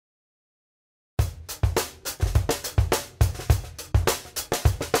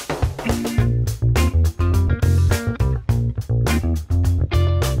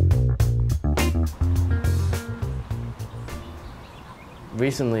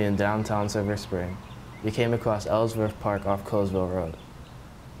Recently in downtown Silver Spring, we came across Ellsworth Park off Colesville Road.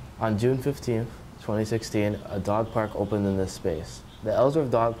 On June 15, 2016, a dog park opened in this space. The Ellsworth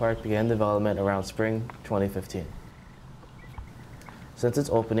Dog Park began development around spring 2015. Since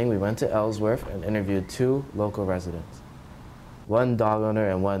its opening, we went to Ellsworth and interviewed 2 local residents, one dog owner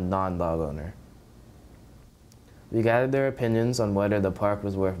and one non-dog owner. We gathered their opinions on whether the park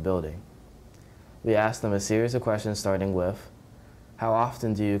was worth building. We asked them a series of questions starting with, how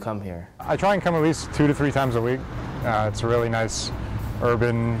often do you come here? I try and come at least 2 to 3 times a week. It's a really nice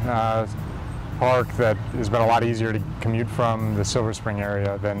urban park that has been a lot easier to commute from the Silver Spring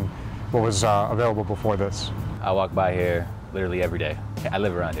area than what was available before this. I walk by here literally every day. I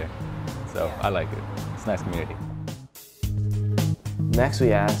live around here, so I like it. It's a nice community. Next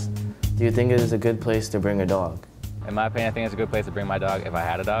we asked, do you think it is a good place to bring a dog? In my opinion, I think it's a good place to bring my dog. If I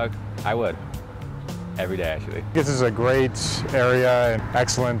had a dog, I would. Every day, actually. This is a great area and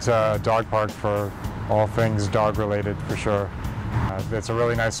excellent dog park for all things dog-related, for sure. It's a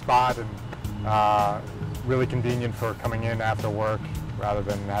really nice spot and really convenient for coming in after work rather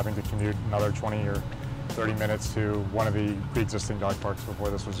than having to commute another 20 or 30 minutes to one of the pre-existing dog parks before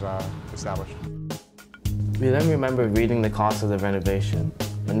this was established. We then remembered reading the cost of the renovation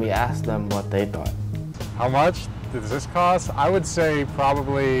when we asked them what they thought. How much does this cost? I would say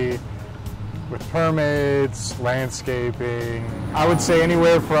probably with permits, landscaping, I would say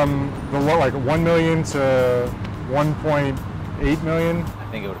anywhere from the low, like 1 million to 1.8 million.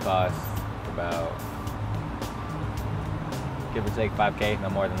 I think it would cost about, give or take 5K, no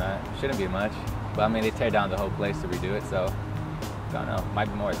more than that. Shouldn't be much, but I mean they tear down the whole place to redo it, so I don't know, might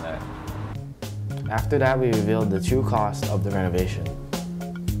be more than that. After that, we revealed the true cost of the renovation.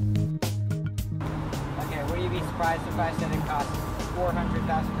 Okay, would you be surprised if I said it cost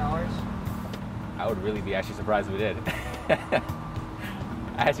 $400,000? I would really be actually surprised if we did. I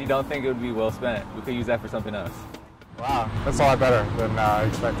actually don't think it would be well spent. We could use that for something else. Wow, that's a lot better than I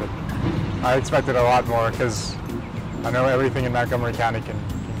expected. I expected a lot more because I know everything in Montgomery County can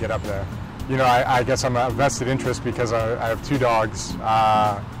get up there. You know, I guess I'm a vested interest because I have 2 dogs.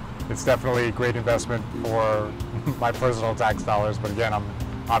 It's definitely a great investment for my personal tax dollars, but again, I'm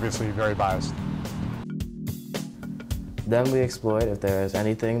obviously very biased. Then we explored if there is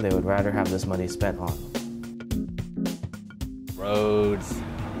anything they would rather have this money spent on. Roads,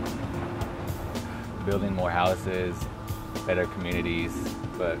 building more houses, better communities,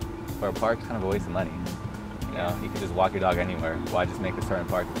 but for a park, it's kind of a waste of money. You know, you can just walk your dog anywhere. Why just make a certain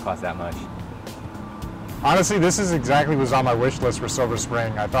park that costs that much? Honestly, this is exactly what was on my wish list for Silver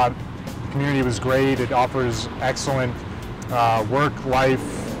Spring. I thought the community was great. It offers excellent work-life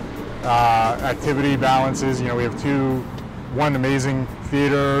activity balances. You know, we have 2 amazing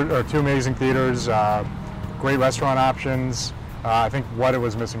theaters, great restaurant options. I think what it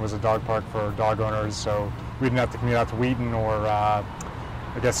was missing was a dog park for dog owners, so we didn't have to commute out to Wheaton or, I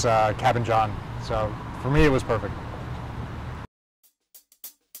guess, Cabin John. So for me, it was perfect.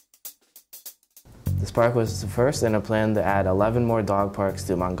 This park was the first in a plan to add 11 more dog parks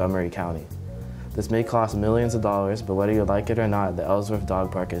to Montgomery County. This may cost millions of dollars, but whether you like it or not, the Ellsworth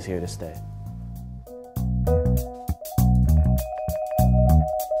Dog Park is here to stay.